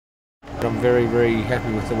I'm very, very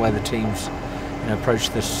happy with the way the teams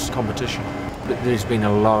approached this competition. There's been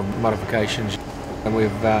a lot of modifications, and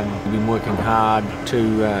we've been working hard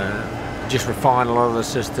to just refine a lot of the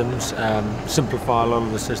systems, simplify a lot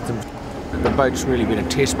of the systems. The boat's really been a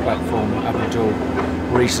test platform up until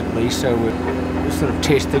recently, so we're sort of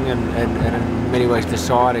testing and in many ways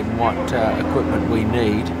deciding what equipment we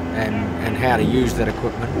need and how to use that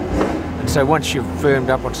equipment. And so once you've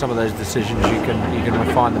firmed up on some of those decisions, you can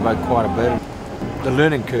refine the boat quite a bit. The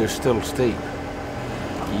learning curve's still steep.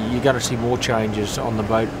 You're going to see more changes on the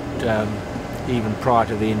boat even prior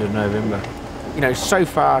to the end of November. So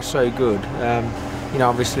far so good.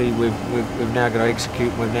 Obviously we've now got to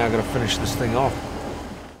execute, we've now got to finish this thing off.